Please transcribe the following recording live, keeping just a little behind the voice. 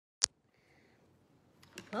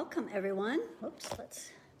Welcome, everyone. Oops,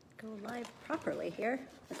 let's go live properly here.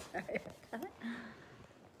 Sorry about that.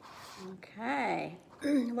 Okay.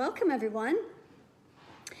 Welcome, everyone.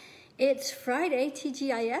 It's Friday,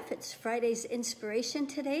 TGIF. It's Friday's inspiration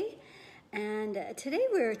today. And today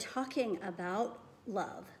we're talking about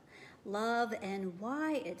love. Love and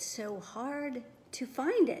why it's so hard to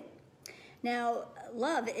find it. Now,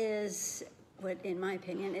 love is, what in my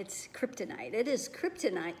opinion, it's kryptonite. It is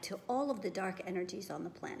kryptonite to all of the dark energies on the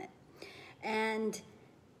planet. And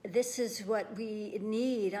this is what we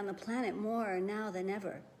need on the planet more now than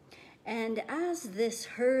ever. And as this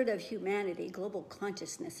herd of humanity, global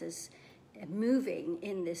consciousness, is moving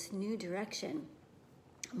in this new direction,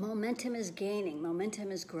 momentum is gaining,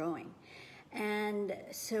 momentum is growing. And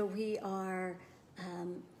so we are,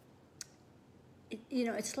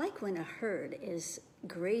 it's like when a herd is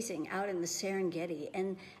grazing out in the Serengeti,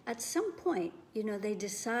 and at some point, they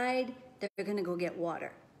decide they're going to go get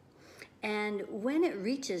water. And when it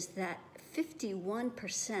reaches that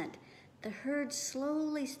 51%, the herd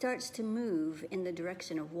slowly starts to move in the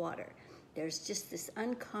direction of water. There's just this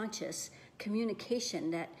unconscious communication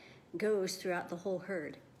that goes throughout the whole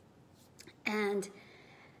herd. And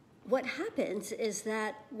what happens is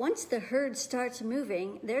that once the herd starts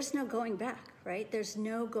moving, there's no going back, right? There's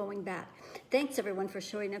no going back. Thanks, everyone, for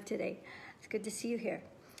showing up today. It's good to see you here.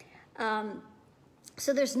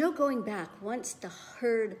 So there's no going back once the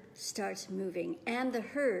herd starts moving. And the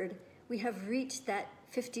herd, we have reached that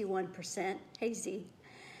 51%. Hey, Z.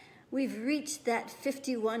 We've reached that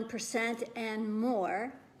 51% and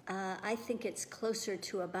more. I think it's closer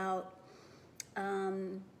to about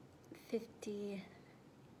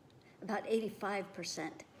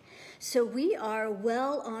 85%. So we are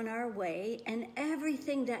well on our way, and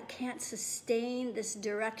everything that can't sustain this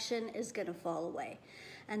direction is going to fall away.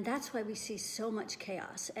 And that's why we see so much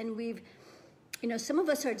chaos. And some of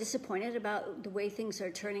us are disappointed about the way things are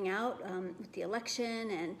turning out with the election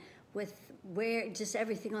and with just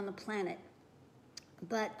everything on the planet.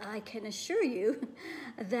 But I can assure you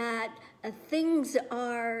that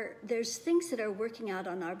there's things that are working out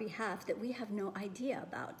on our behalf that we have no idea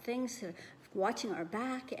about. Things that are watching our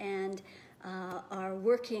back and are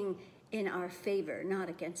working in our favor, not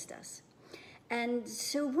against us. And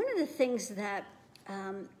so one of the things that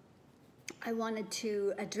I wanted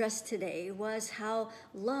to address today was how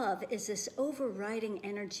love is this overriding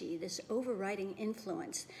energy, this overriding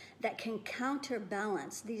influence that can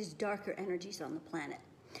counterbalance these darker energies on the planet.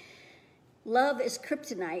 Love is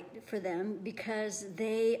kryptonite for them because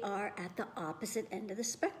they are at the opposite end of the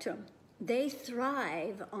spectrum. They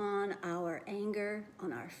thrive on our anger,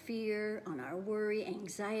 on our fear, on our worry,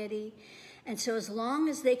 anxiety. And so as long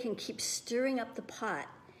as they can keep stirring up the pot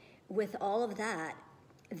with all of that,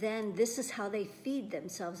 then this is how they feed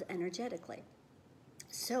themselves energetically.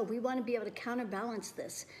 So we want to be able to counterbalance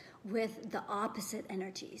this with the opposite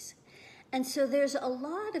energies. And so there's a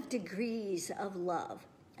lot of degrees of love.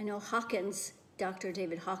 I know Hawkins, Dr.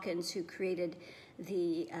 David Hawkins, who created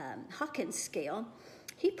the Hawkins Scale,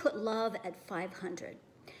 he put love at 500.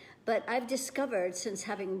 But I've discovered, since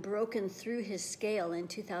having broken through his scale in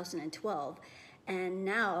 2012, and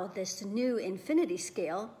now this new infinity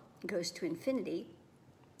scale goes to infinity,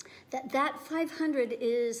 that 500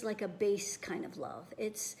 is like a base kind of love.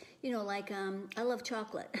 It's, like I love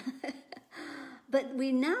chocolate. But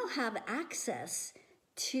we now have access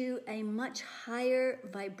to a much higher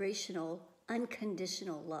vibrational,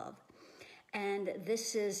 unconditional love. And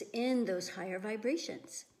this is in those higher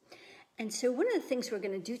vibrations. And so one of the things we're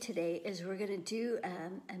going to do today is we're going to do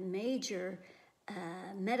a major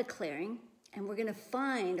MediClearing, and we're going to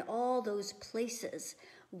find all those places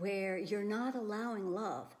where you're not allowing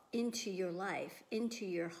love into your life, into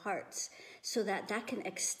your hearts, so that can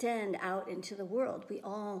extend out into the world. We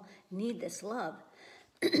all need this love.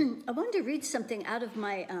 I wanted to read something out of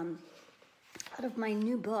my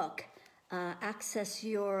new book, Access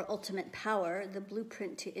Your Ultimate Power, The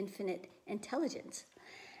Blueprint to Infinite Intelligence.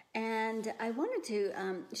 And I wanted to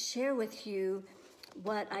share with you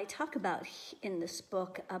what I talk about in this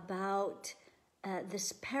book about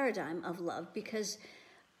this paradigm of love, because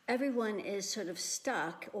everyone is sort of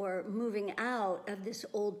stuck or moving out of this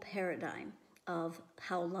old paradigm of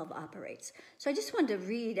how love operates. So I just wanted to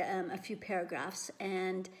read a few paragraphs,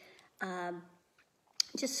 and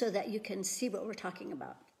just so that you can see what we're talking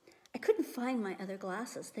about. I couldn't find my other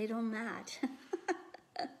glasses. They don't match.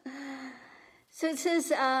 So it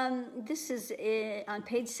says, this is on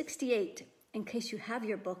page 68. In case you have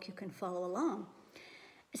your book, you can follow along.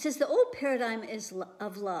 It says the old paradigm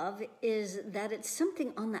of love is that it's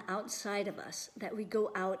something on the outside of us that we go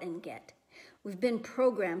out and get. We've been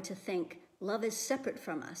programmed to think Love is separate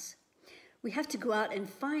from us. We have to go out and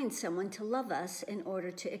find someone to love us in order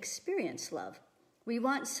to experience love. We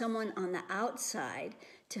want someone on the outside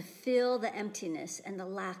to fill the emptiness and the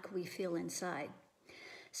lack we feel inside.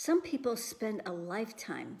 Some people spend a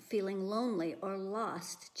lifetime feeling lonely or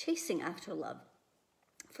lost, chasing after love.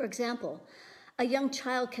 For example, a young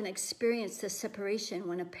child can experience the separation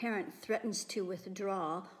when a parent threatens to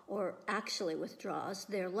withdraw or actually withdraws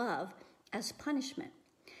their love as punishment.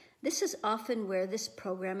 This is often where this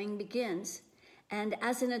programming begins, and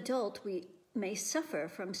as an adult, we may suffer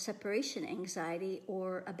from separation anxiety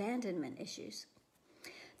or abandonment issues.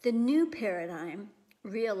 The new paradigm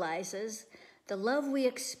realizes the love we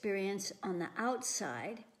experience on the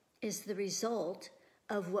outside is the result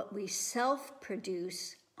of what we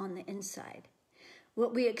self-produce on the inside.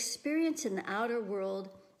 What we experience in the outer world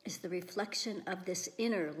is the reflection of this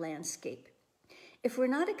inner landscape. If we're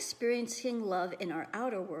not experiencing love in our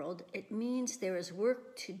outer world, it means there is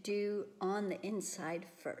work to do on the inside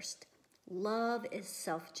first. Love is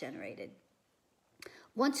self-generated.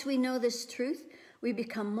 Once we know this truth, we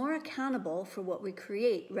become more accountable for what we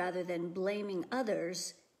create rather than blaming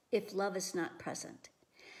others if love is not present.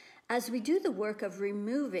 As we do the work of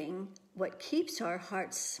removing what keeps our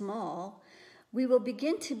hearts small, we will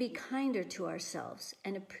begin to be kinder to ourselves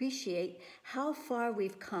and appreciate how far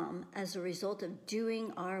we've come as a result of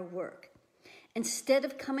doing our work. Instead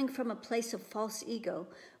of coming from a place of false ego,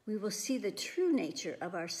 we will see the true nature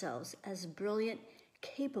of ourselves as brilliant,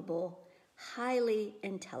 capable, highly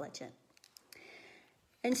intelligent.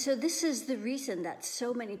 And so this is the reason that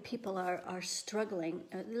so many people are struggling,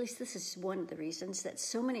 at least this is one of the reasons that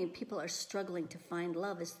so many people are struggling to find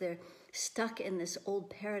love, is they're stuck in this old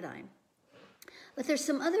paradigm. But there's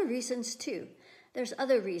some other reasons too. There's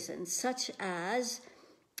other reasons, such as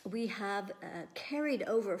we have carried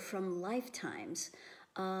over from lifetimes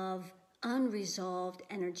of unresolved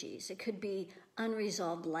energies. It could be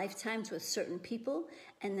unresolved lifetimes with certain people,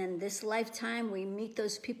 and then this lifetime we meet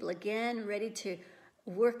those people again, ready to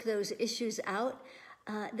work those issues out.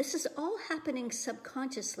 This is all happening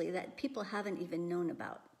subconsciously that people haven't even known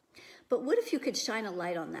about. But what if you could shine a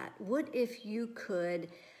light on that? What if you could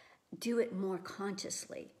do it more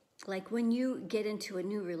consciously? Like when you get into a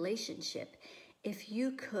new relationship, if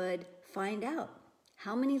you could find out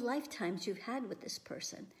how many lifetimes you've had with this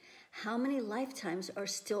person, how many lifetimes are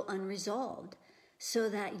still unresolved, so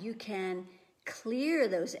that you can clear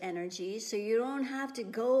those energies so you don't have to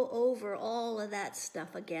go over all of that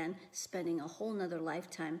stuff again, spending a whole nother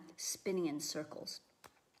lifetime spinning in circles.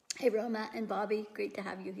 Hey, Roma and Bobby, great to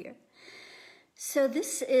have you here. So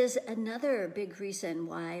this is another big reason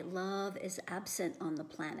why love is absent on the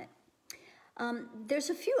planet. There's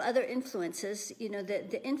a few other influences,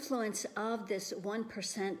 the influence of this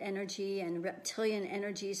 1% energy and reptilian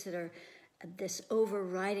energies that are this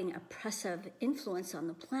overriding oppressive influence on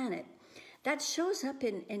the planet. That shows up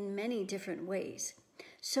in many different ways.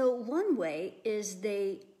 So one way is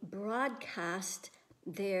they broadcast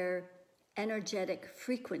their energetic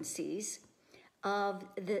frequencies of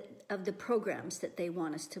the programs that they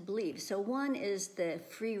want us to believe. So one is the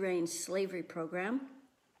free-range slavery program,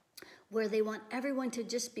 where they want everyone to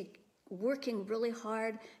just be working really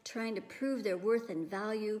hard, trying to prove their worth and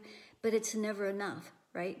value, but it's never enough,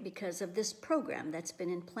 right? Because of this program that's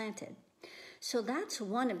been implanted. So that's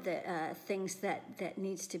one of the things that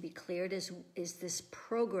needs to be cleared is this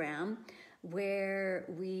program where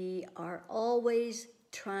we are always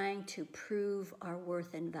trying to prove our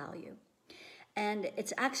worth and value. And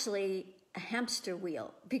it's actually a hamster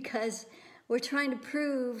wheel, because we're trying to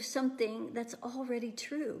prove something that's already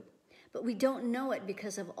true. But we don't know it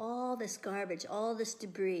because of all this garbage, all this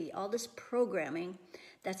debris, all this programming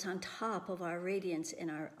that's on top of our radiance and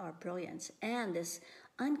our brilliance, and this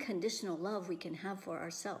unconditional love we can have for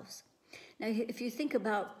ourselves. Now, if you think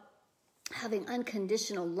about having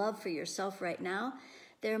unconditional love for yourself right now,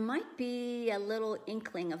 there might be a little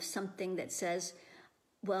inkling of something that says,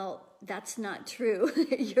 well, that's not true.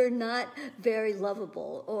 You're not very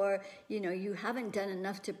lovable, or, you haven't done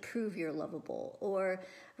enough to prove you're lovable. Or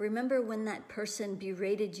remember when that person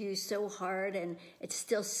berated you so hard and it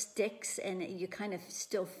still sticks and you kind of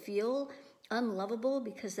still feel unlovable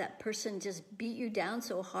because that person just beat you down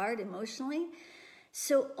so hard emotionally?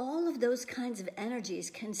 So all of those kinds of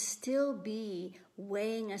energies can still be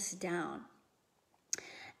weighing us down.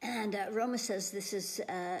 And Roma says this is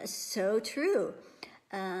so true.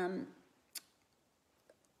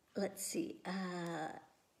 Let's see.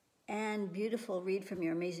 And beautiful, read from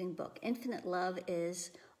your amazing book. Infinite love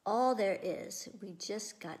is all there is. We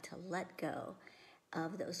just got to let go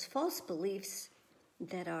of those false beliefs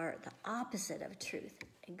that are the opposite of truth.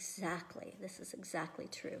 exactly. This is exactly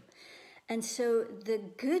true. And so the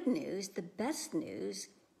good news, the best news,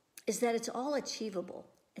 is that it's all achievable.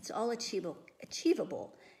 It's all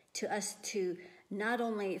achievable to us to not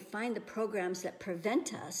only find the programs that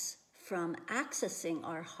prevent us from accessing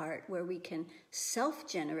our heart, where we can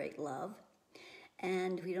self-generate love,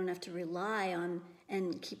 and we don't have to rely on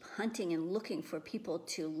and keep hunting and looking for people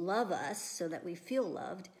to love us so that we feel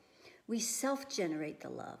loved. We self-generate the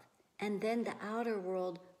love, and then the outer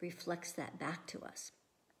world reflects that back to us.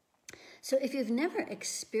 So if you've never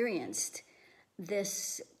experienced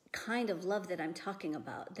this kind of love that I'm talking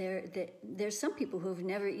about, there's some people who have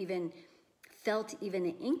never even felt even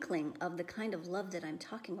an inkling of the kind of love that I'm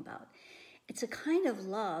talking about. It's a kind of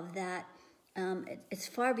love that it's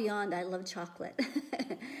far beyond I love chocolate.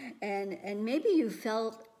 and maybe you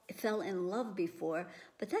fell in love before,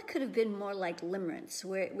 but that could have been more like limerence,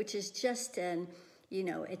 which is just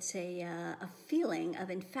it's a feeling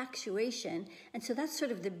of infatuation. And so that's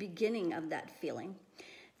sort of the beginning of that feeling.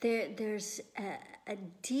 There's a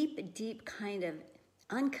deep, deep kind of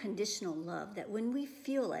unconditional love that when we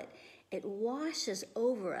feel it, it washes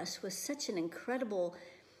over us with such an incredible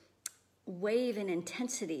wave and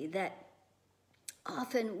intensity that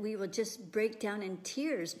often we will just break down in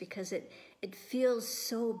tears because it feels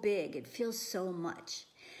so big, it feels so much.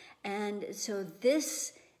 And so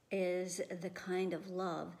this is the kind of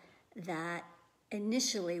love that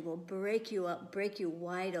initially will break you up, break you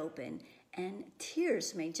wide open, and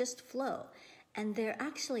tears may just flow. And they're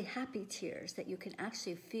actually happy tears that you can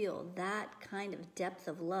actually feel that kind of depth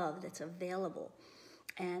of love that's available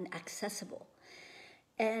and accessible.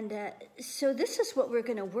 And so this is what we're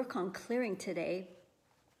going to work on clearing today.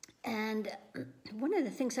 And one of the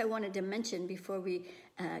things I wanted to mention before we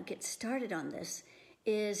get started on this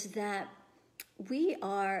is that we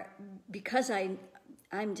are, because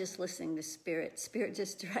I'm just listening to Spirit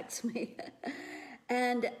just directs me.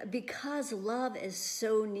 And because love is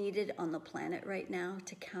so needed on the planet right now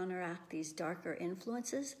to counteract these darker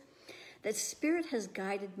influences, that Spirit has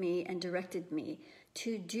guided me and directed me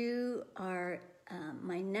to do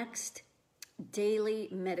my next daily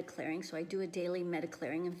MediClearing. So I do a daily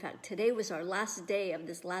MediClearing. In fact, today was our last day of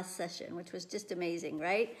this last session, which was just amazing,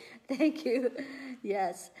 right? Thank you.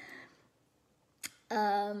 Yes.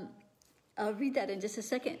 I'll read that in just a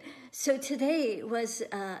second. So today was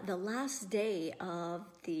the last day of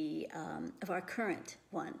our current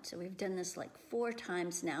one. So we've done this like 4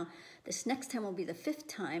 times now. This next time will be the 5th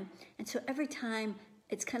time. And so every time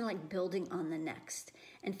it's kind of like building on the next.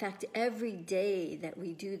 In fact, every day that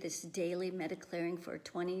we do this daily MediClearing for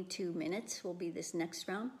 22 minutes will be this next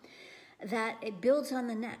round. That it builds on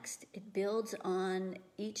the next. It builds on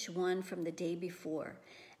each one from the day before.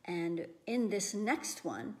 And in this next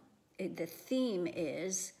one, the theme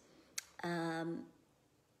is love.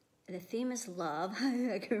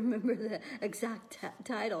 I can remember the exact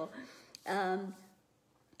title.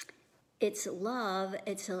 It's love.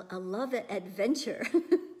 It's a love adventure.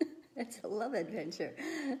 It's a love adventure.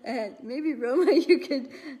 And maybe Roma, you could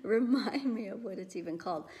remind me of what it's even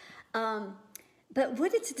called. But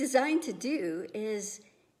what it's designed to do is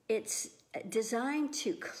it's designed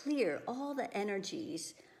to clear all the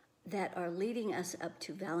energies that are leading us up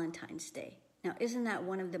to Valentine's Day. Now, isn't that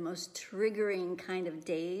one of the most triggering kind of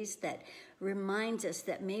days that reminds us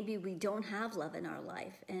that maybe we don't have love in our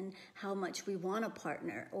life and how much we want a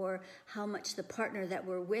partner, or how much the partner that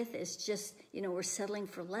we're with is just, we're settling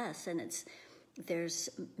for less, and there's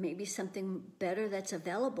maybe something better that's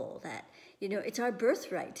available, that, it's our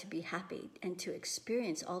birthright to be happy and to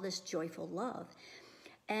experience all this joyful love.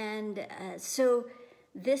 And so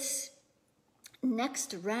this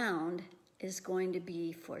next round is going to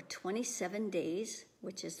be for 27 days,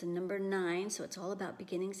 which is the number 9, so it's all about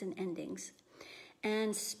beginnings and endings.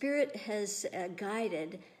 And Spirit has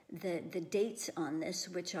guided the dates on this,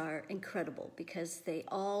 which are incredible because they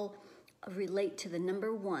all relate to the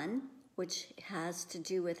number 1, which has to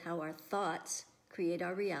do with how our thoughts create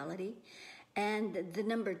our reality, and the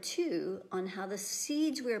number 2 on how the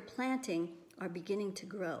seeds we're planting are beginning to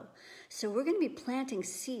grow. So we're going to be planting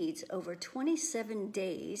seeds over 27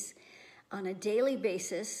 days on a daily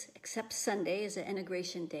basis, except Sunday is an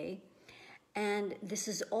integration day. And this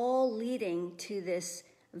is all leading to this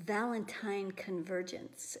Valentine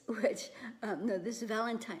convergence, this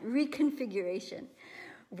Valentine reconfiguration,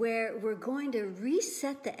 where we're going to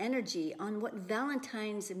reset the energy on what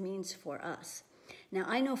Valentine's means for us. Now,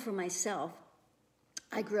 I know for myself,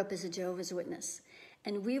 I grew up as a Jehovah's Witness,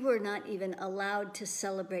 and we were not even allowed to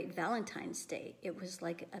celebrate Valentine's Day. It was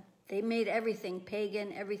like they made everything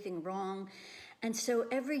pagan, everything wrong. And so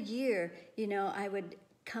every year, I would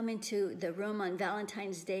come into the room on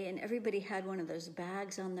Valentine's Day, and everybody had one of those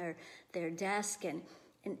bags on their desk, and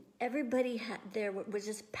everybody there was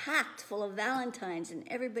just packed full of Valentines, and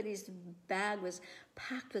everybody's bag was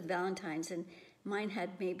packed with Valentines, and mine had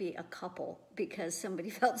maybe a couple because somebody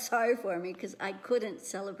felt sorry for me because I couldn't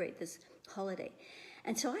celebrate this holiday.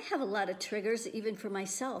 And so I have a lot of triggers even for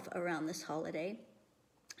myself around this holiday.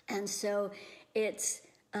 And so it's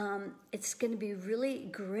going to be really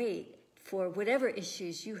great for whatever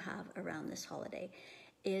issues you have around this holiday,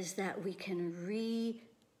 is that we can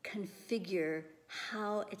reconfigure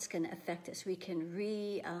how it's going to affect us. We can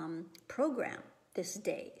reprogram this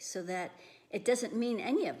day so that it doesn't mean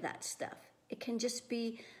any of that stuff. It can just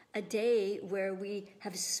be a day where we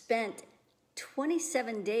have spent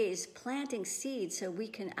 27 days planting seeds so we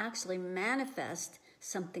can actually manifest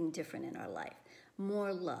something different in our life.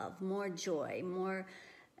 More love, more joy, more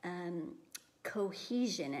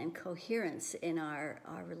cohesion and coherence in our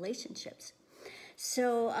relationships.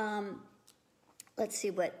 So let's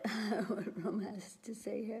see what Roma has to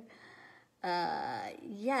say here.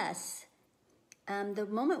 Yes, the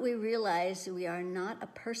moment we realize we are not a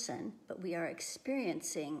person, but we are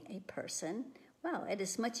experiencing a person, wow, it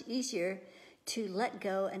is much easier to let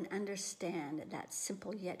go and understand that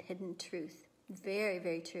simple yet hidden truth. Very,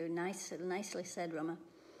 very true. Nicely said, Roma.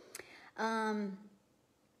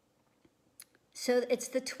 So it's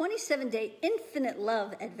the 27-day Infinite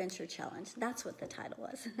Love Adventure Challenge. That's what the title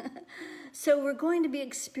was. So we're going to be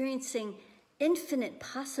experiencing infinite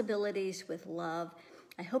possibilities with love.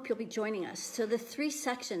 I hope you'll be joining us. So the 3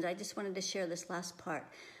 sections, I just wanted to share this last part.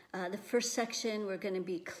 The first section, we're going to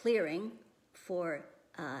be clearing for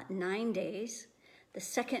 9 days. The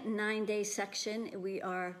second 9-day section, we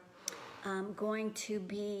are going to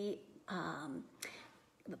be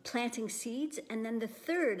planting seeds. And then the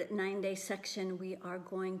third 9-day section, we are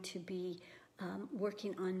going to be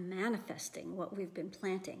working on manifesting what we've been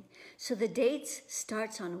planting. So the dates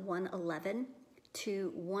starts on 1/11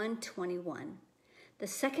 to 1/21. The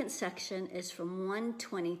second section is from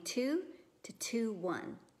 1/22 to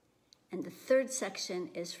 2/1. And the third section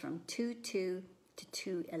is from 2/2 to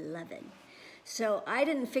 2/11. So I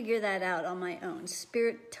didn't figure that out on my own.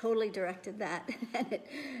 Spirit totally directed that.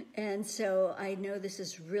 And so I know this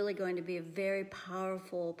is really going to be a very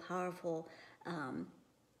powerful, powerful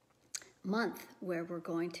month where we're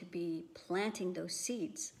going to be planting those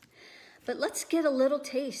seeds. But let's get a little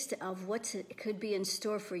taste of what could be in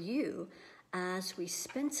store for you as we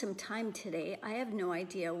spend some time today. I have no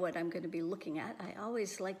idea what I'm going to be looking at. I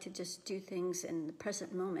always like to just do things in the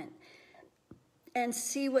present moment and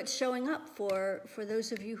see what's showing up for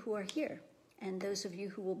those of you who are here and those of you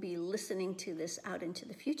who will be listening to this out into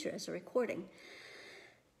the future as a recording.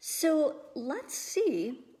 So let's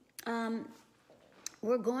see.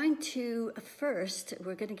 We're going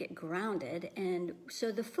to get grounded. And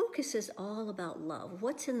so the focus is all about love.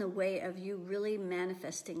 What's in the way of you really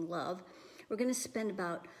manifesting love? We're going to spend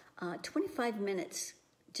about 25 minutes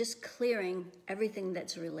just clearing everything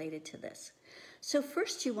that's related to this. So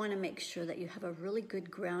first you want to make sure that you have a really good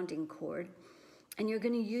grounding cord, and you're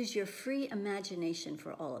going to use your free imagination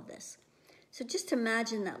for all of this. So just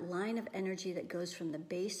imagine that line of energy that goes from the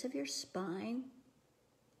base of your spine,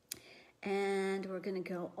 and we're going to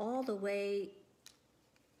go all the way.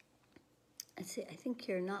 Let's see, I think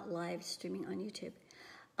you're not live streaming on YouTube.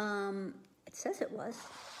 It says it was.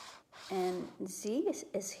 And Z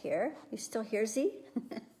is here. You still here, Z?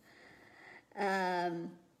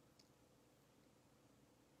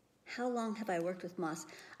 How long have I worked with Moss?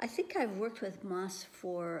 I think I've worked with Moss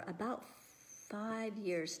for about 5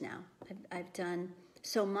 years now. I've done,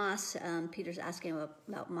 so Moss, Peter's asking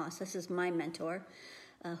about Moss. This is my mentor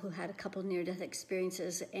who had a couple near-death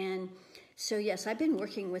experiences. And so, yes, I've been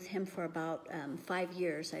working with him for about 5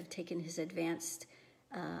 years. I've taken his advanced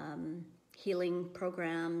healing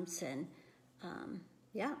programs and,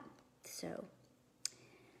 yeah, so.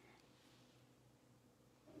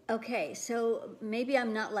 Okay, so maybe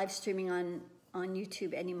I'm not live streaming on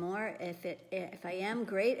YouTube anymore. If I am,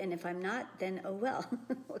 great, and if I'm not, then oh well.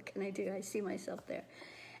 What can I do? I see myself there.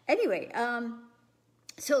 Anyway,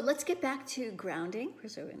 so let's get back to grounding.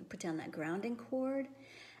 So we're going to put down that grounding cord,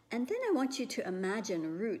 and then I want you to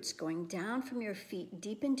imagine roots going down from your feet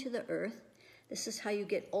deep into the earth. This is how you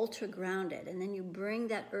get ultra grounded, and then you bring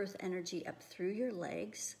that earth energy up through your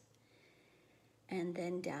legs, and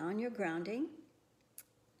then down your grounding.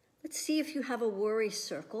 Let's see if you have a worry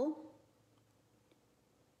circle.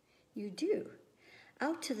 You do.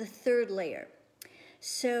 Out to the third layer.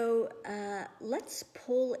 So let's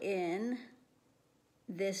pull in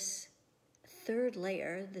this third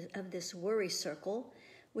layer of this worry circle.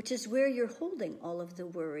 which is where you're holding all of the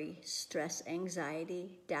worry, stress,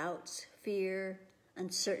 anxiety, doubts, fear,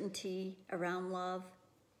 uncertainty around love.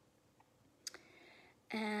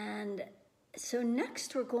 And so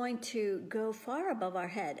next we're going to go far above our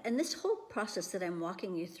head. And this whole process that I'm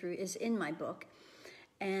walking you through is in my book.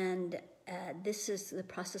 And this is the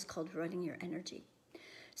process called running your energy.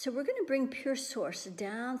 So we're going to bring pure source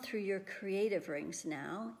down through your creative rings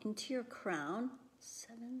now into your crown.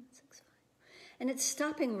 7, 6, 5. And it's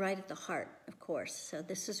stopping right at the heart, of course. So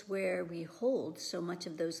this is where we hold so much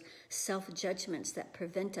of those self-judgments that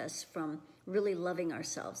prevent us from really loving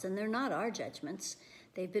ourselves. And they're not our judgments.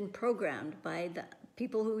 They've been programmed by the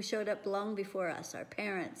people who showed up long before us, our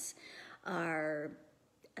parents,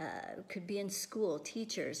 it could be in school,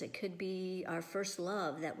 teachers. It could be our first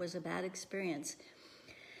love that was a bad experience.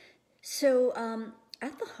 So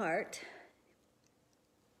at the heart,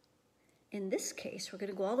 in this case, we're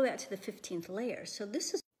going to go all the way out to the 15th layer. So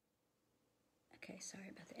this is, okay, sorry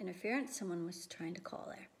about the interference. Someone was trying to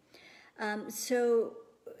call there. So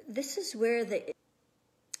this is where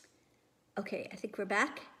okay, I think we're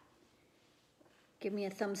back. Give me a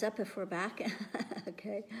thumbs up if we're back.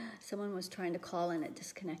 Okay, someone was trying to call and it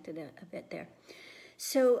disconnected a bit there.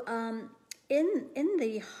 So in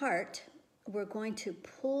the heart, we're going to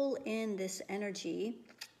pull in this energy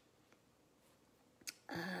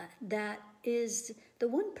that is the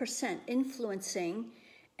 1% influencing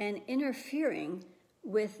and interfering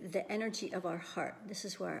with the energy of our heart. This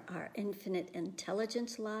is where our infinite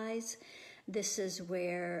intelligence lies. This is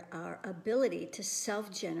where our ability to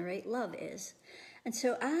self-generate love is. And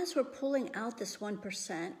so as we're pulling out this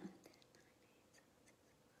 1%,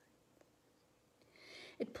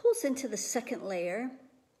 it pulls into the second layer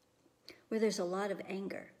where there's a lot of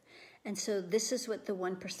anger. And so this is what the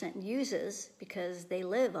 1% uses because they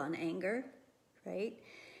live on anger, right?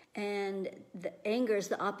 And the anger is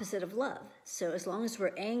the opposite of love. So as long as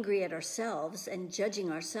we're angry at ourselves and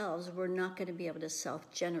judging ourselves, we're not going to be able to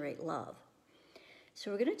self-generate love. So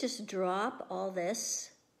we're going to just drop all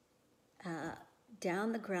this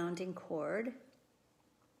down the grounding cord.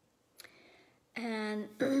 And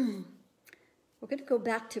we're going to go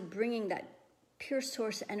back to bringing that pure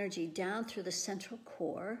source energy down through the central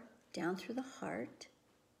core, down through the heart,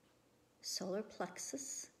 solar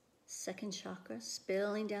plexus, second chakra,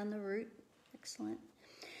 spilling down the root. Excellent.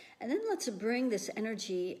 And then let's bring this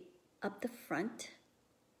energy up the front,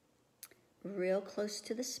 real close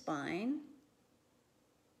to the spine.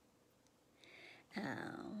 1,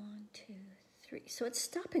 2, 3. So it's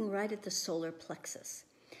stopping right at the solar plexus.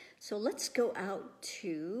 So let's go out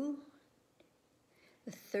to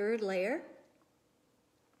the third layer.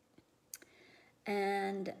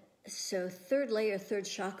 And so third layer, third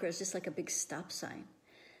chakra is just like a big stop sign.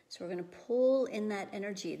 So we're going to pull in that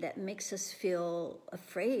energy that makes us feel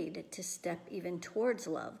afraid to step even towards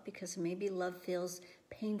love because maybe love feels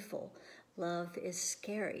painful. Love is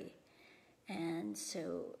scary. And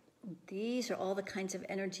so these are all the kinds of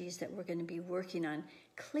energies that we're going to be working on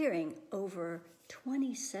clearing over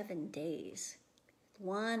 27 days,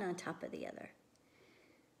 one on top of the other.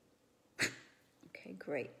 Okay,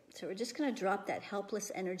 great. So we're just going to drop that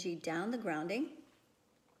helpless energy down the grounding.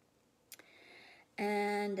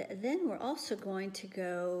 And then we're also going to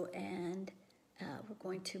go and we're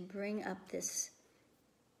going to bring up this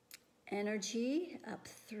energy up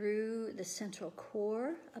through the central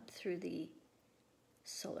core, up through the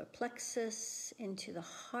solar plexus, into the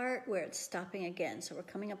heart where it's stopping again. So we're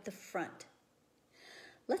coming up the front.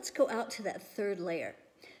 Let's go out to that third layer.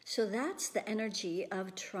 So that's the energy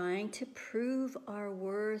of trying to prove our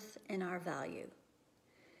worth and our value.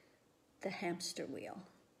 The hamster wheel.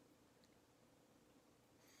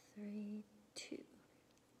 3, 2.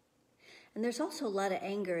 And there's also a lot of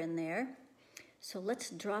anger in there. So let's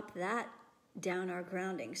drop that down our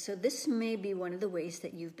grounding. So this may be one of the ways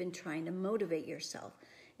that you've been trying to motivate yourself,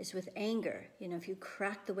 is with anger. You know, if you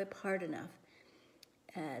crack the whip hard enough,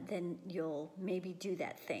 then you'll maybe do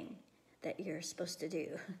that thing that you're supposed to do.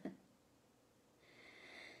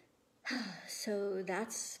 So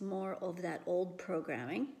that's more of that old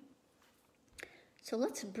programming. So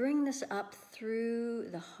let's bring this up through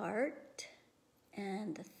the heart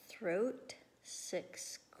and the throat,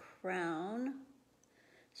 6, crown.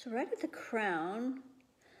 So right at the crown,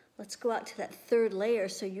 let's go out to that third layer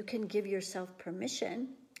so you can give yourself permission.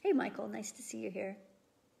 Hey, Michael, nice to see you here.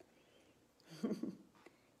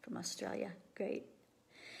 From Australia, great.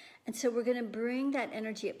 And so we're going to bring that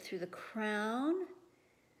energy up through the crown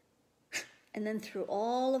and then through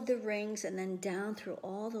all of the rings and then down through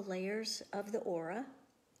all the layers of the aura.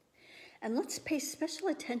 And let's pay special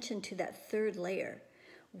attention to that third layer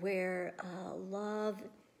where love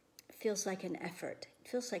feels like an effort. It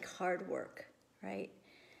feels like hard work, right?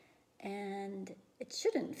 And it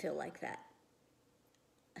shouldn't feel like that.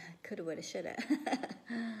 Coulda, woulda, shoulda.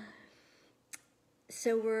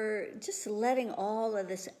 So we're just letting all of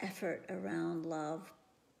this effort around love,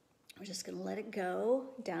 we're just going to let it go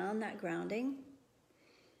down that grounding.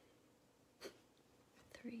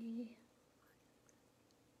 3.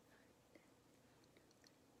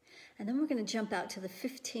 And then we're going to jump out to the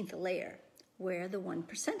 15th layer, where the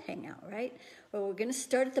 1% hang out, right? Well, we're going to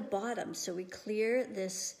start at the bottom. So we clear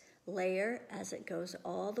this layer as it goes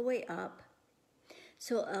all the way up.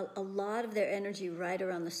 So a lot of their energy right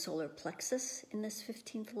around the solar plexus in this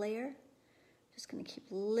 15th layer. Just going to keep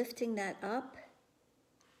lifting that up,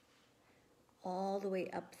 all the way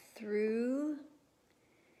up through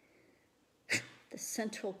the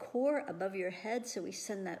central core above your head. So we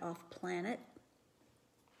send that off planet.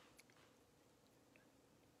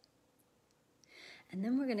 And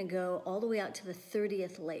then we're going to go all the way out to the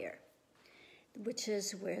 30th layer, which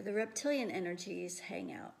is where the reptilian energies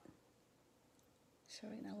hang out. So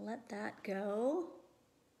we're going to let that go.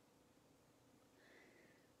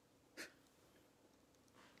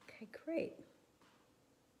 Okay, great.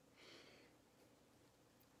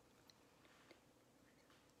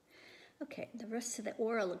 Okay, the rest of the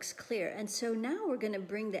aura looks clear. And so now we're going to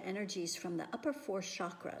bring the energies from the upper 4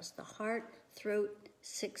 chakras, the heart, throat,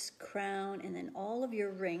 6 crown, and then all of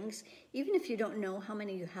your rings. Even if you don't know how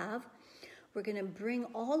many you have, we're going to bring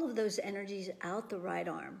all of those energies out the right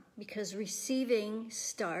arm, because receiving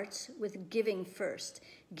starts with giving first,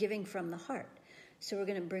 giving from the heart. So we're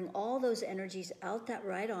going to bring all those energies out that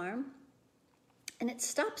right arm, and it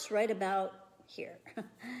stops right about here.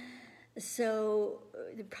 So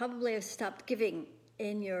you probably have stopped giving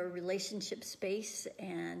in your relationship space,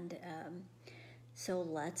 and so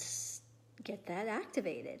let's get that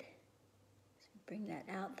activated. So bring that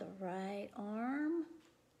out the right arm.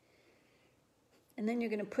 And then you're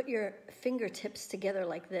going to put your fingertips together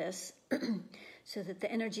like this so that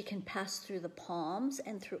the energy can pass through the palms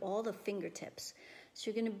and through all the fingertips.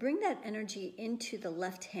 So you're going to bring that energy into the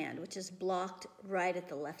left hand, which is blocked right at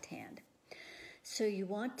the left hand. So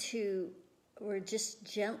we're just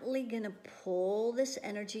gently going to pull this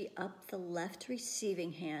energy up the left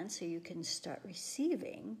receiving hand so you can start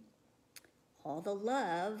receiving all the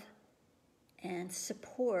love and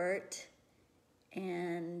support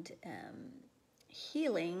and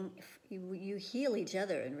healing. You heal each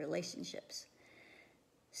other in relationships.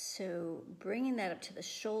 So bringing that up to the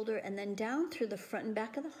shoulder and then down through the front and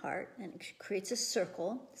back of the heart, and it creates a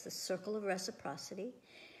circle. It's a circle of reciprocity.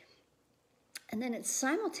 And then it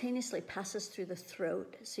simultaneously passes through the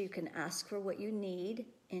throat, so you can ask for what you need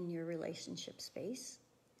in your relationship space.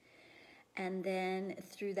 And then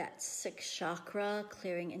through that 6th chakra,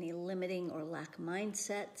 clearing any limiting or lack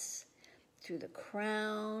mindsets, through the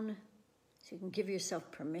crown, so you can give yourself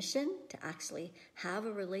permission to actually have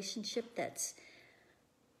a relationship that's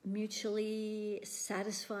mutually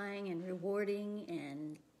satisfying and rewarding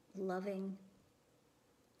and loving.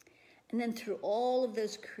 And then through all of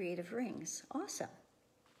those creative rings. Awesome.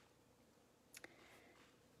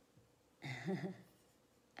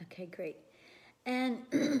 Okay, great. And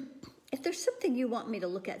if there's something you want me to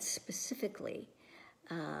look at specifically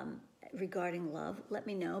regarding love, let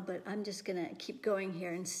me know. But I'm just going to keep going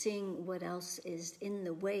here and seeing what else is in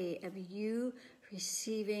the way of you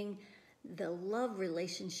receiving the love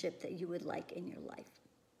relationship that you would like in your life.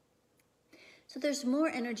 So there's more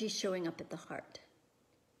energy showing up at the heart,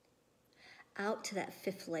 out to that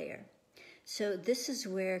 5th layer. So this is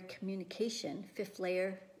where communication, 5th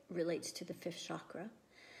layer, relates to the 5th chakra.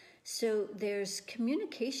 So there's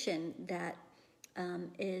communication that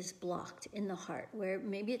is blocked in the heart, where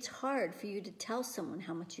maybe it's hard for you to tell someone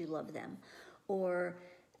how much you love them, or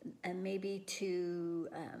maybe to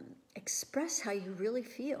express how you really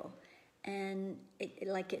feel, and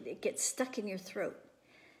it gets stuck in your throat.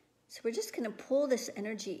 So we're just going to pull this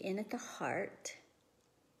energy in at the heart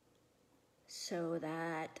so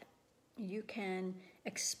that you can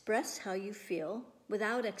express how you feel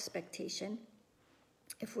without expectation.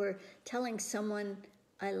 If we're telling someone,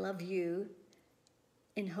 I love you,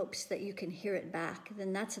 in hopes that you can hear it back,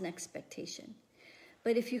 then that's an expectation.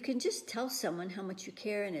 But if you can just tell someone how much you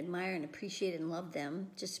care and admire and appreciate and love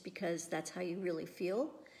them, just because that's how you really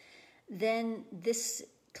feel, then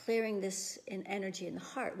clearing this in energy in the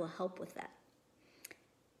heart will help with that.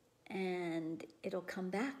 And it'll come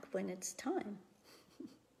back when it's time.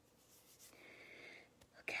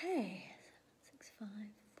 Okay, 6, 5, 4.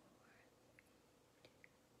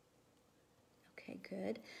 Okay,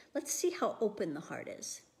 good. Let's see how open the heart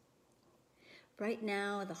is. Right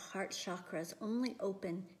now, the heart chakra is only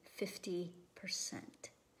open 50%.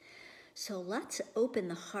 So let's open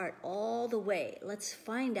the heart all the way. Let's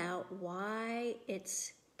find out why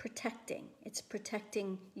it's protecting. It's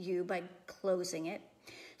protecting you by closing it.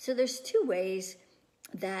 So there's two ways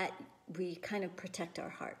that we kind of protect our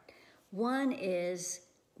heart. One is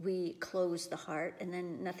we close the heart and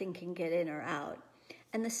then nothing can get in or out.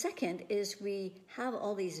 And the second is we have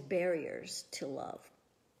all these barriers to love.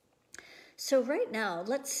 So right now,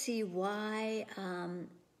 let's see why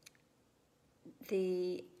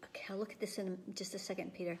okay, I'll look at this in just a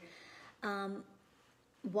second, Peter.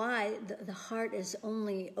 Why the heart is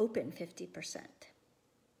only open 50%.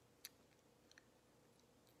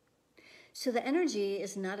 So the energy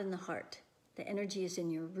is not in the heart. The energy is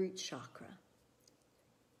in your root chakra.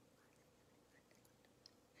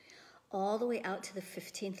 All the way out to the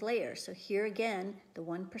 15th layer. So here again, the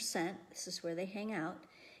 1%, this is where they hang out,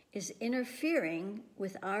 is interfering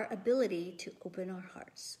with our ability to open our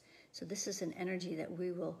hearts. So this is an energy that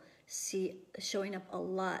we will see showing up a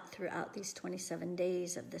lot throughout these 27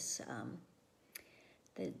 days of this,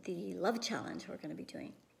 the love challenge we're going to be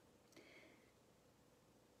doing.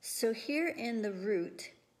 So here in the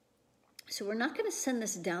root, so we're not going to send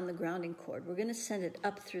this down the grounding cord. We're going to send it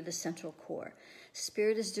up through the central core.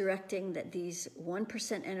 Spirit is directing that these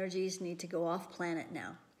 1% energies need to go off planet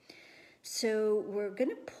now. So we're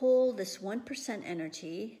going to pull this 1%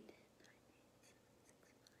 energy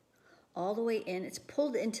all the way in. It's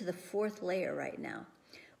pulled into the 4th layer right now,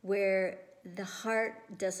 where the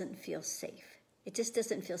heart doesn't feel safe. It just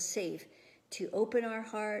doesn't feel safe to open our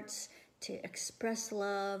hearts, to express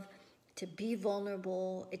love, to be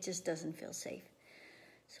vulnerable. It just doesn't feel safe.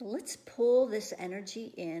 So let's pull this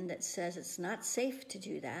energy in that says it's not safe to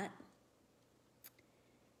do that.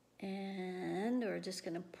 And we're just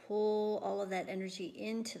going to pull all of that energy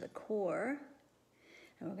into the core.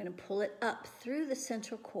 And we're going to pull it up through the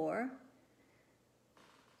central core,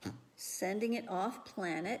 sending it off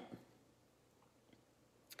planet.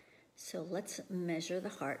 So let's measure the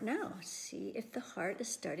heart now. See if the heart is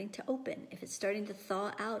starting to open, if it's starting to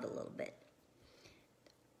thaw out a little bit.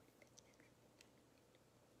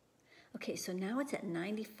 Okay, so now it's at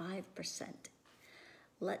 95%.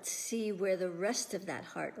 Let's see where the rest of that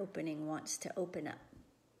heart opening wants to open up.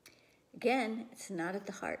 Again, it's not at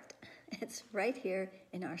the heart. It's right here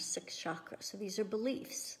in our 6th chakra. So these are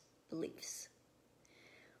beliefs.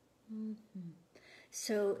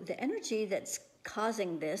 So the energy that's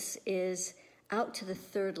causing this is out to the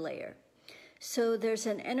 3rd layer. So there's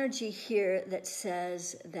an energy here that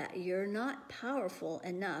says that you're not powerful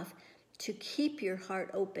enough to keep your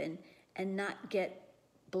heart open and not get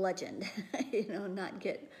bludgeoned, not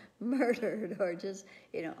get murdered or just,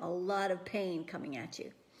 a lot of pain coming at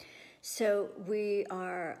you. So we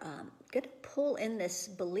are going to pull in this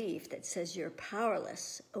belief that says you're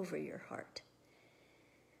powerless over your heart.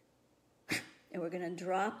 And we're going to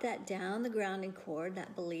drop that down the grounding cord,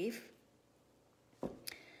 that belief.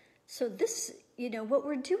 So this, what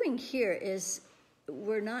we're doing here is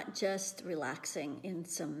we're not just relaxing in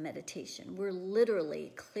some meditation. We're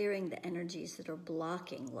literally clearing the energies that are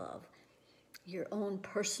blocking love, your own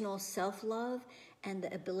personal self-love, and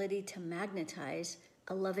the ability to magnetize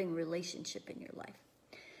a loving relationship in your life.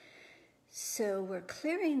 So we're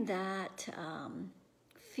clearing that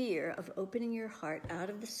fear of opening your heart out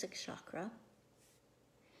of the 6th chakra.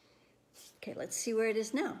 Okay, let's see where it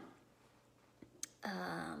is now.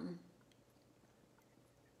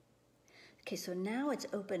 Okay, so now it's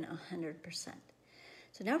open 100%.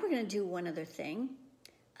 So now we're going to do one other thing.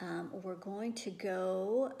 We're going to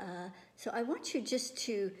go, so I want you just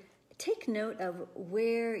to take note of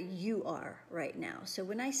where you are right now. So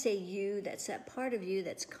when I say you, that's that part of you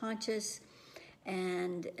that's conscious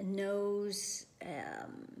and knows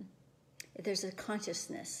there's a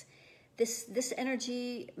consciousness. This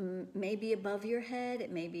energy may be above your head,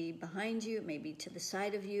 it may be behind you, it may be to the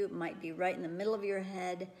side of you, it might be right in the middle of your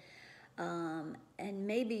head, and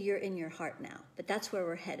maybe you're in your heart now, but that's where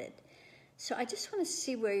we're headed. So I just want to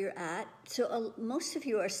see where you're at. So most of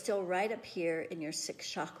you are still right up here in your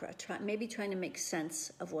 6th chakra, maybe trying to make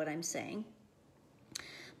sense of what I'm saying.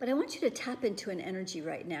 But I want you to tap into an energy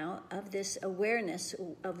right now of this awareness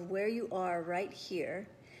of where you are right here.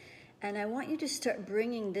 And I want you to start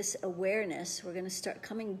bringing this awareness. We're going to start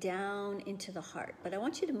coming down into the heart. But I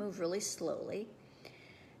want you to move really slowly.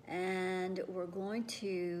 And we're going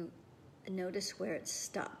to notice where it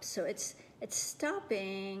stops. So it's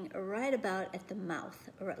stopping right about at the mouth,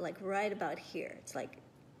 or like right about here. It's like,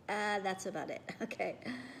 that's about it. Okay.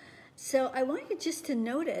 So I want you just to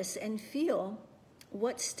notice and feel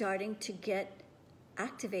what's starting to get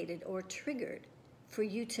activated or triggered for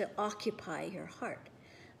you to occupy your heart.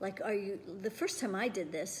 Like, the first time I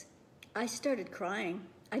did this, I started crying.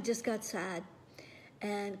 I just got sad.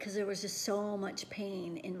 And because there was just so much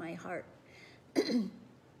pain in my heart.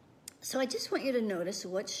 So I just want you to notice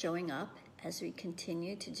what's showing up as we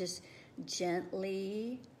continue to just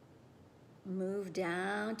gently move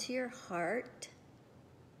down to your heart.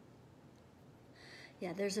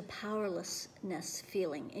 Yeah, there's a powerlessness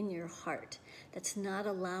feeling in your heart that's not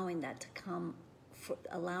allowing that to come,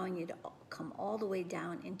 allowing you to come all the way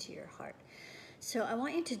down into your heart. So I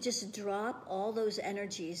want you to just drop all those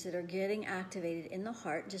energies that are getting activated in the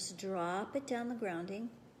heart. Just drop it down the grounding.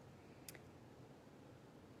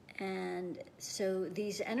 And so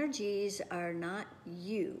these energies are not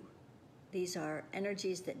you. These are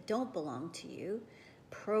energies that don't belong to you.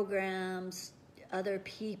 Programs, other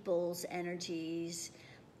people's energies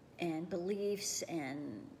and beliefs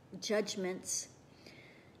and judgments.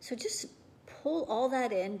 So just pull all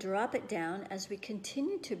that in, drop it down as we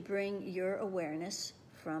continue to bring your awareness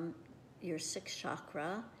from your sixth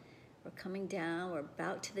chakra. We're coming down, we're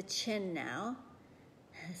about to the chin now.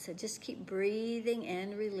 So just keep breathing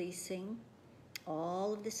and releasing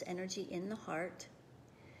all of this energy in the heart.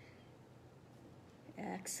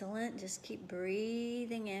 Excellent. Just keep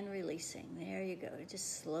breathing and releasing. There you go.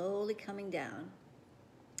 Just slowly coming down.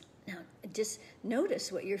 Now, just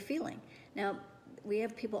notice what you're feeling. Now, we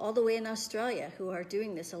have people all the way in Australia who are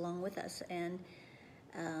doing this along with us. And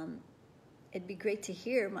it'd be great to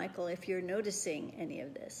hear, Michael, if you're noticing any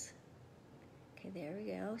of this. Okay, there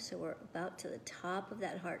we go. So we're about to the top of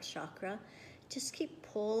that heart chakra. Just keep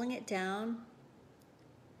pulling it down.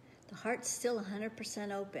 The heart's still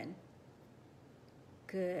 100% open.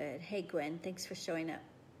 Good. Hey, Gwen, thanks for showing up.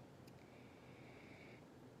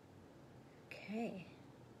 Okay.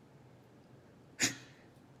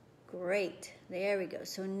 Great. There we go.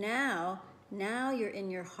 So now you're in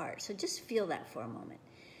your heart. So just feel that for a moment.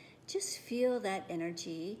 Just feel that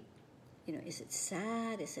energy. You know, is it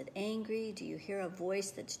sad? Is it angry? Do you hear a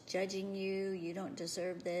voice that's judging you? You don't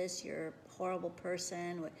deserve this. You're a horrible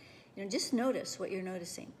person. You know, just notice what you're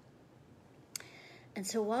noticing. And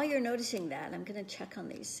so while you're noticing that, I'm going to check on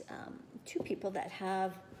these two people that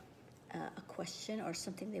have a question or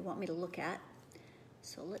something they want me to look at.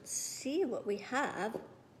 So let's see what we have.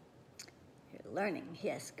 You're learning.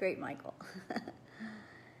 Yes, great, Michael.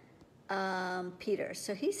 Peter.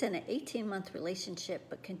 So he's in an 18-month relationship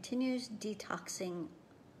but continues detoxing,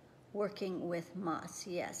 working with moss.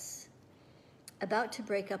 Yes. About to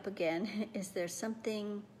break up again. Is there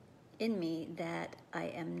something in me that I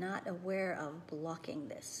am not aware of blocking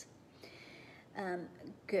this?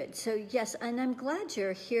 Good. So yes, and I'm glad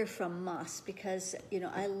you're here from Moss because, you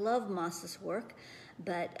know, I love Moss's work,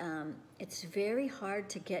 but it's very hard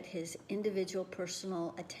to get his individual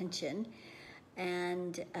personal attention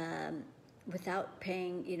and without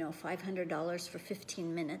paying, you know, $500 for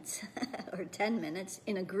 15 minutes or 10 minutes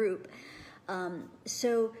in a group.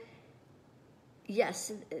 So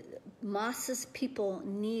yes, Moss's people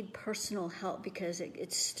need personal help because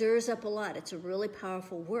it stirs up a lot. It's a really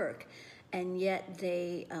powerful work, and yet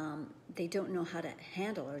they don't know how to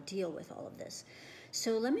handle or deal with all of this.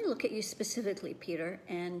 So let me look at you specifically, Peter,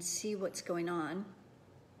 and see what's going on.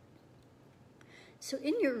 So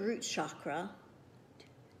in your root chakra,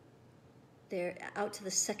 there out to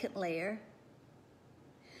the second layer,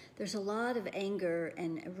 there's a lot of anger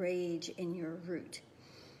and rage in your root.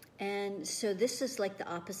 And so this is like the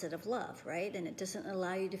opposite of love, right? And it doesn't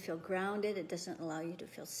allow you to feel grounded. It doesn't allow you to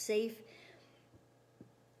feel safe.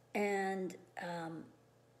 And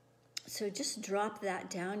so just drop that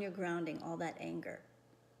down, your grounding, all that anger.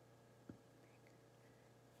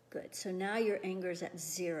 Good. So now your anger is at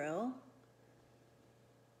 0.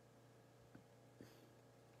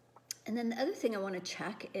 And then the other thing I want to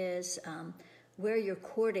check is where you're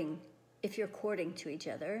courting, if you're courting to each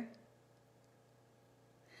other.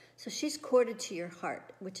 So she's courted to your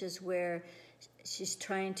heart, which is where she's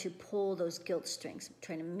trying to pull those guilt strings,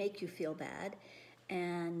 trying to make you feel bad.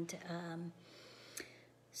 And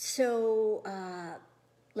so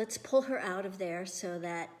let's pull her out of there so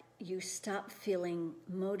that you stop feeling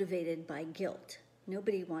motivated by guilt.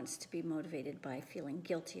 Nobody wants to be motivated by feeling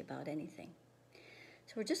guilty about anything.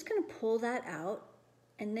 So we're just going to pull that out.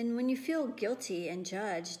 And then when you feel guilty and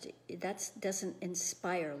judged, that doesn't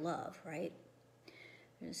inspire love, right?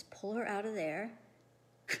 Just pull her out of there.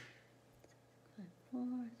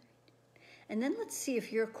 And then let's see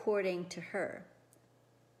if you're courting to her.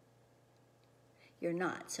 You're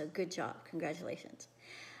not, so good job. Congratulations.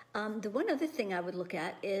 The one other thing I would look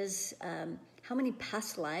at is how many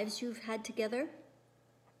past lives you've had together.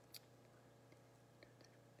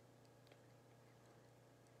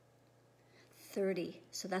 30.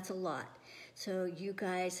 So that's a lot. So you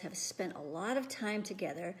guys have spent a lot of time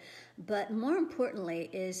together, but more importantly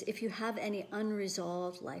is if you have any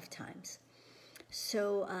unresolved lifetimes.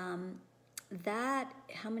 So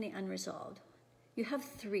how many unresolved? You have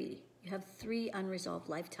 3. You have 3 unresolved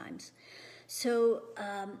lifetimes. So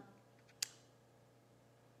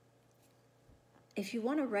if you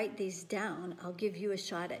want to write these down, I'll give you a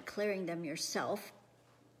shot at clearing them yourself.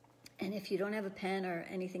 And if you don't have a pen or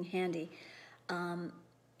anything handy,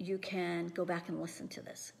 you can go back and listen to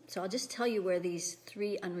this. So I'll just tell you where these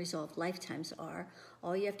 3 unresolved lifetimes are.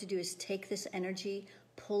 All you have to do is take this energy,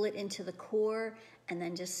 pull it into the core, and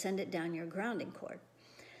then just send it down your grounding cord.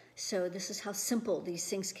 So this is how simple these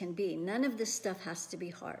things can be. None of this stuff has to be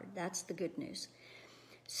hard. That's the good news.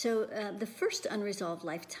 So the first unresolved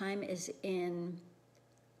lifetime is in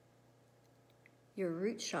your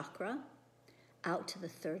root chakra out to the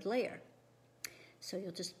 3rd layer. So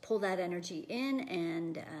you'll just pull that energy in,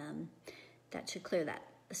 and that should clear that.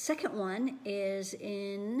 The second one is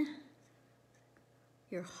in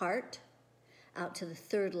your heart out to the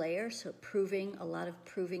 3rd layer, so a lot of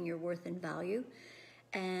proving your worth and value.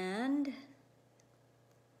 And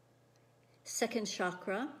 2nd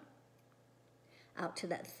chakra out to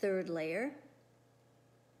that 3rd layer.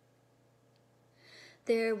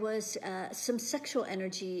 There was some sexual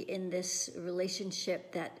energy in this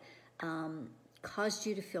relationship that caused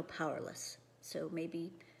you to feel powerless. So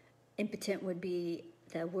maybe impotent would be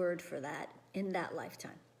the word for that in that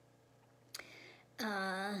lifetime.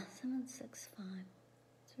 7, 6, 5,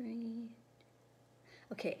 3.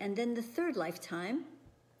 Okay, and then the 3rd lifetime,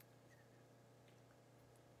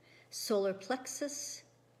 solar plexus,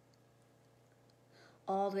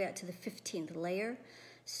 all the way out to the 15th layer.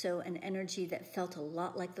 So an energy that felt a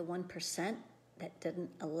lot like the 1%, that didn't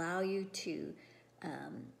allow you to,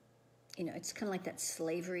 it's kind of like that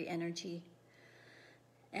slavery energy.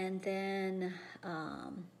 And then,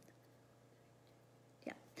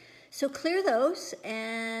 So clear those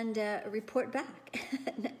and report back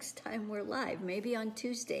next time we're live, maybe on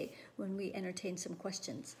Tuesday when we entertain some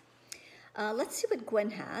questions. Let's see what Gwen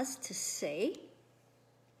has to say.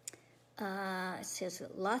 It says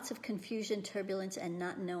lots of confusion, turbulence, and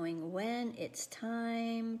not knowing when it's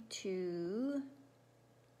time to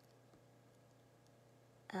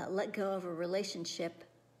let go of a relationship,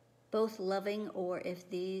 both loving or if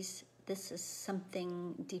this is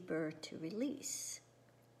something deeper to release.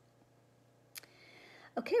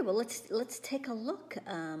 Okay, well, let's take a look,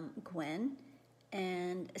 Gwen,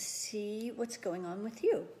 and see what's going on with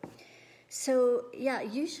you. So, yeah,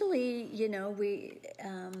 usually, we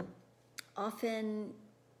often,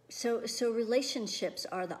 so relationships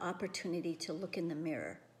are the opportunity to look in the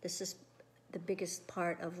mirror. This is the biggest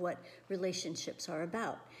part of what relationships are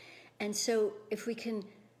about. And so if we can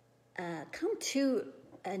come to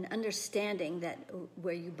an understanding that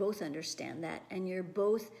where you both understand that and you're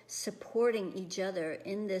both supporting each other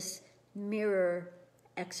in this mirror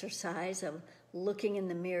exercise of looking in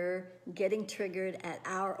the mirror, getting triggered at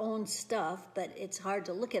our own stuff, but it's hard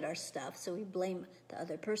to look at our stuff, so we blame the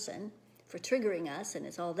other person for triggering us, and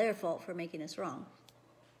it's all their fault for making us wrong.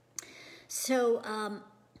 So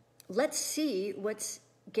let's see what's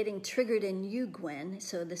getting triggered in you, Gwen.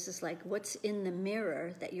 So this is like what's in the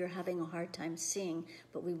mirror that you're having a hard time seeing,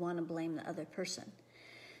 but we want to blame the other person.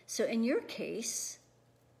 So in your case,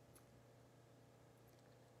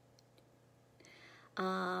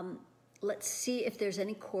 let's see if there's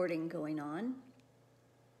any courting going on.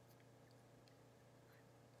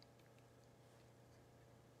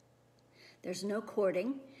 There's no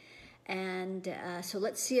courting. And so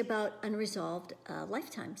let's see about unresolved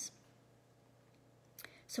lifetimes.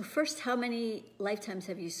 So first, how many lifetimes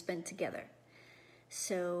have you spent together?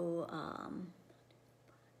 So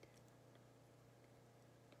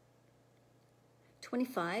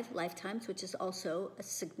 25 lifetimes, which is also a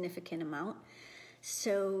significant amount.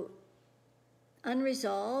 So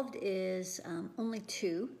unresolved is only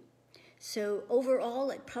 2. So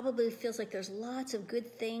overall, it probably feels like there's lots of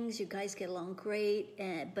good things. You guys get along great,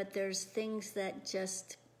 but there's things that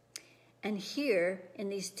just... And here, in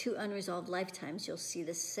these 2 unresolved lifetimes, you'll see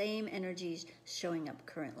the same energies showing up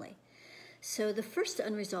currently. So the first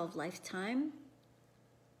unresolved lifetime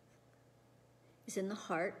is in the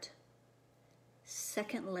heart,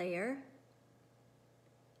 2nd layer.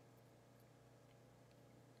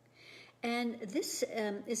 And this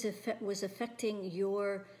was affecting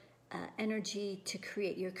your energy to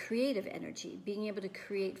create, your creative energy, being able to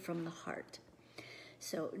create from the heart.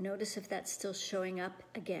 So notice if that's still showing up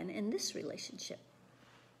again in this relationship.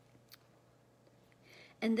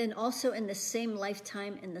 And then also in the same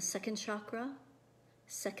lifetime in the 2nd chakra,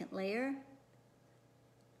 2nd layer,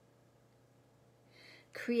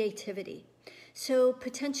 creativity. So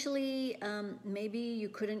potentially, maybe you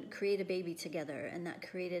couldn't create a baby together, and that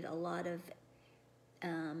created a lot of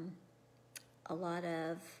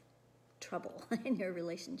trouble in your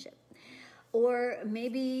relationship. Or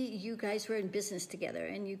maybe you guys were in business together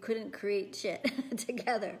and you couldn't create shit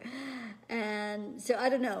together. And so I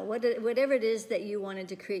don't know, whatever it is that you wanted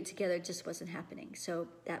to create together just wasn't happening. So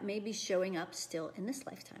that may be showing up still in this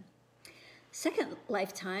lifetime. Second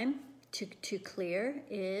lifetime to clear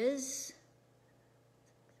is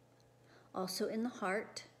also in the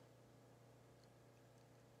heart,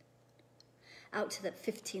 out to the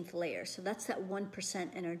 15th layer. So that's that 1%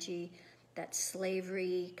 energy, that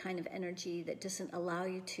slavery kind of energy that doesn't allow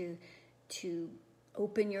you to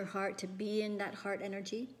open your heart, to be in that heart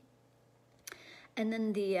energy. And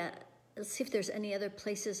then let's see if there's any other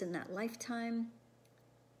places in that lifetime.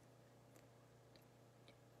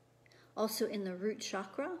 Also in the root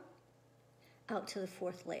chakra, out to the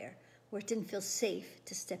 4th layer, where it didn't feel safe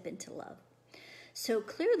to step into love. So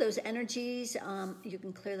clear those energies. You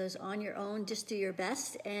can clear those on your own. Just do your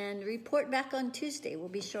best and report back on Tuesday. We'll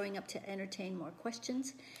be showing up to entertain more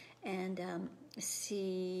questions and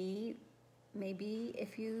see maybe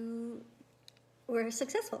if you were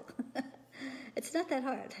successful. It's not that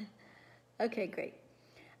hard. Okay, great.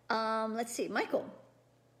 Let's see, Michael.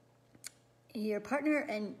 Your partner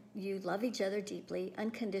and you love each other deeply,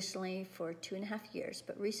 unconditionally for 2.5 years,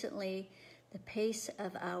 but recently the pace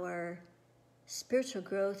of our spiritual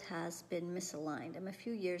growth has been misaligned. I'm a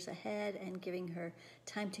few years ahead and giving her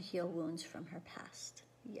time to heal wounds from her past.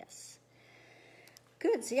 Yes.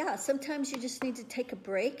 Good. So yeah, sometimes you just need to take a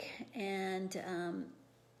break and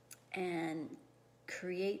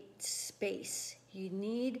create space. You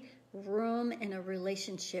need room in a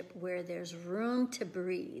relationship where there's room to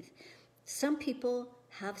breathe. Some people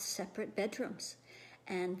have separate bedrooms,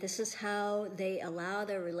 and this is how they allow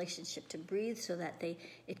their relationship to breathe, so that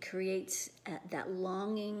it creates that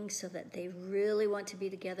longing, so that they really want to be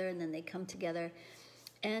together, and then they come together.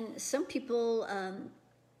 And some people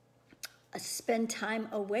spend time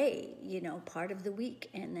away, part of the week,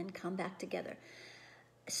 and then come back together.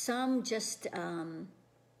 Some just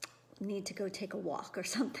need to go take a walk or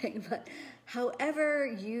something, but however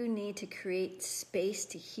you need to create space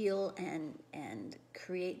to heal and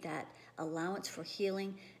create that allowance for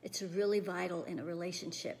healing, it's really vital in a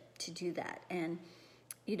relationship to do that. And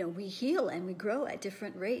we heal and we grow at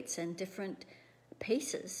different rates and different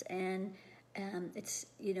paces, and it's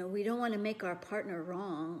we don't want to make our partner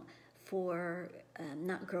wrong for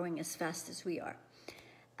not growing as fast as we are.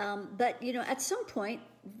 But at some point,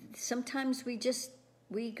 sometimes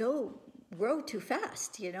we grow too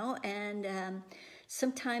fast, and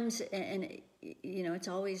sometimes, it's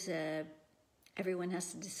always, everyone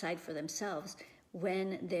has to decide for themselves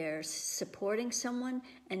when they're supporting someone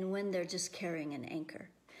and when they're just carrying an anchor.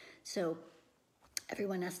 So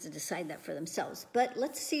everyone has to decide that for themselves. But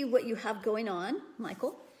let's see what you have going on,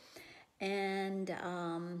 Michael. And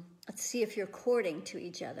let's see if you're courting to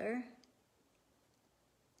each other.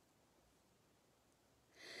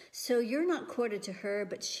 So you're not courted to her,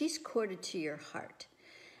 but she's courted to your heart.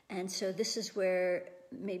 And so this is where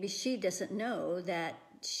maybe she doesn't know that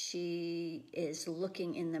she is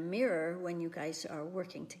looking in the mirror when you guys are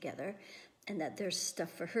working together, and that there's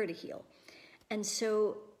stuff for her to heal. And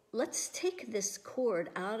so let's take this cord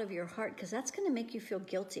out of your heart, because that's going to make you feel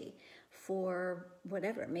guilty for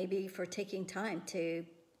whatever, maybe for taking time to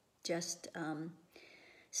just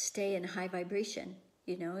stay in high vibration.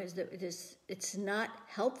 It's not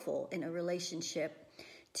helpful in a relationship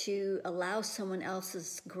to allow someone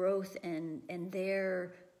else's growth and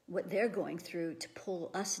what they're going through to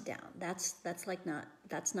pull us down.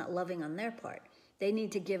 That's not loving on their part. They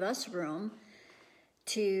need to give us room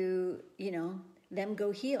to, them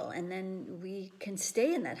go heal, and then we can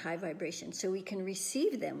stay in that high vibration so we can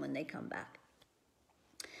receive them when they come back.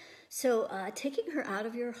 So taking her out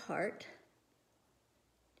of your heart.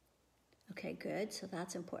 Okay, good. So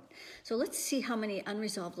that's important. So let's see how many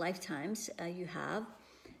unresolved lifetimes you have.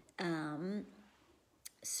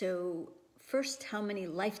 So first, how many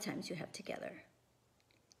lifetimes you have together?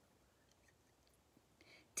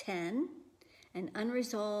 10, and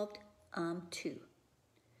unresolved 2.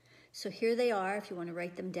 So here they are, if you want to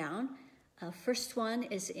write them down. First one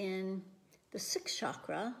is in the 6th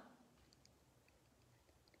chakra,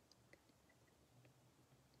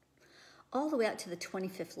 all the way out to the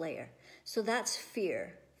 25th layer. So that's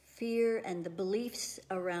fear and the beliefs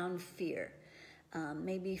around fear.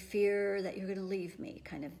 Maybe fear that you're going to leave me,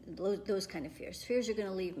 kind of those kind of fears. Fears you're going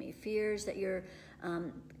to leave me. Fears that you're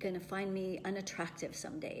going to find me unattractive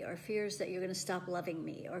someday, or fears that you're going to stop loving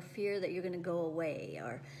me, or fear that you're going to go away,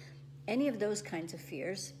 or any of those kinds of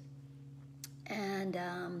fears. And 4,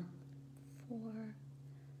 7, 6, 5,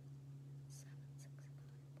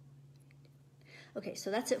 4, 3, 2. Okay,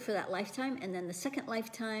 so that's it for that lifetime. And then the second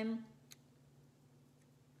lifetime,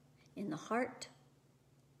 in the heart,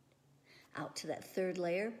 out to that third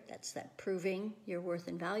layer. That's that proving your worth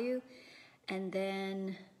and value. And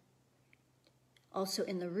then also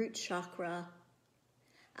in the root chakra,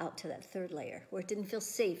 out to that third layer, where it didn't feel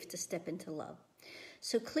safe to step into love.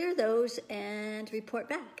 So clear those and report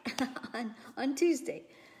back on Tuesday.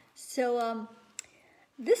 So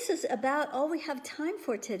this is about all we have time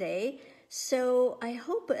for today. So I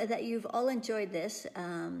hope that you've all enjoyed this.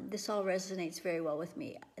 This all resonates very well with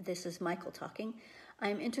me. This is Michael talking.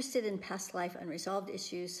 I'm interested in past life unresolved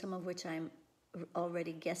issues, some of which I'm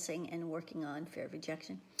already guessing and working on. Fear of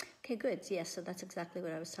rejection. Okay, good. Yes, so that's exactly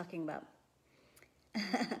what I was talking about.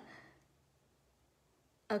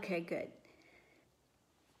 Okay, good.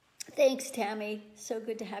 Thanks, Tammy. So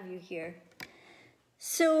good to have you here.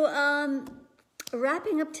 So,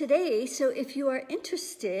 wrapping up today, so if you are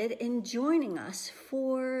interested in joining us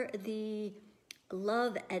for the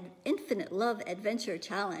Infinite Love Adventure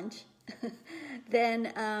Challenge,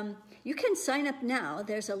 then you can sign up now.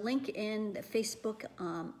 There's a link in the Facebook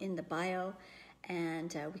in the bio,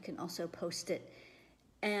 and we can also post it.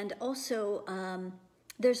 And also,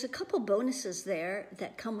 there's a couple bonuses there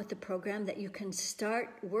that come with the program that you can start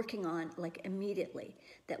working on like immediately,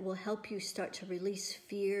 that will help you start to release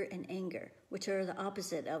fear and anger, which are the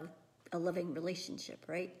opposite of a loving relationship,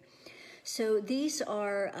 right? So these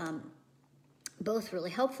are both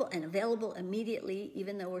really helpful and available immediately,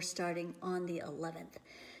 even though we're starting on the 11th.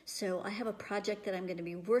 So I have a project that I'm going to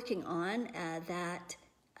be working on that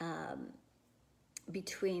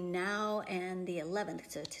between now and the 11th.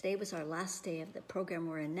 So today was our last day of the program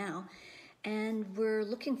we're in now. And we're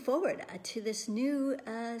looking forward to this new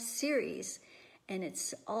series. And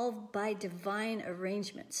it's all by divine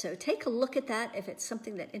arrangement. So take a look at that if it's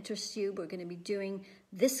something that interests you. We're going to be doing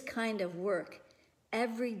this kind of work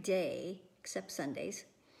every day, except Sundays,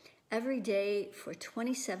 every day for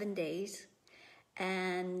 27 days.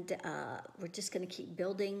 And we're just going to keep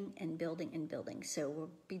building and building and building. So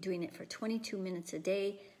we'll be doing it for 22 minutes a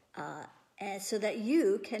day and so that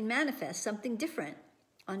you can manifest something different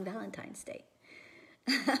on Valentine's Day.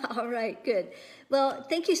 All right, good. Well,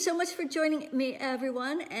 thank you so much for joining me,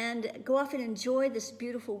 everyone. And go off and enjoy this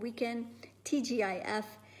beautiful weekend, TGIF,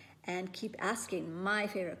 and keep asking my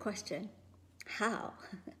favorite question. How?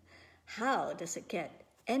 How does it get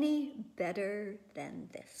any better than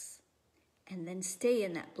this? And then stay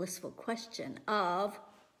in that blissful question of,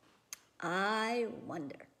 I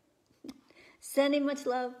wonder. Sending much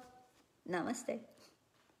love. Namaste.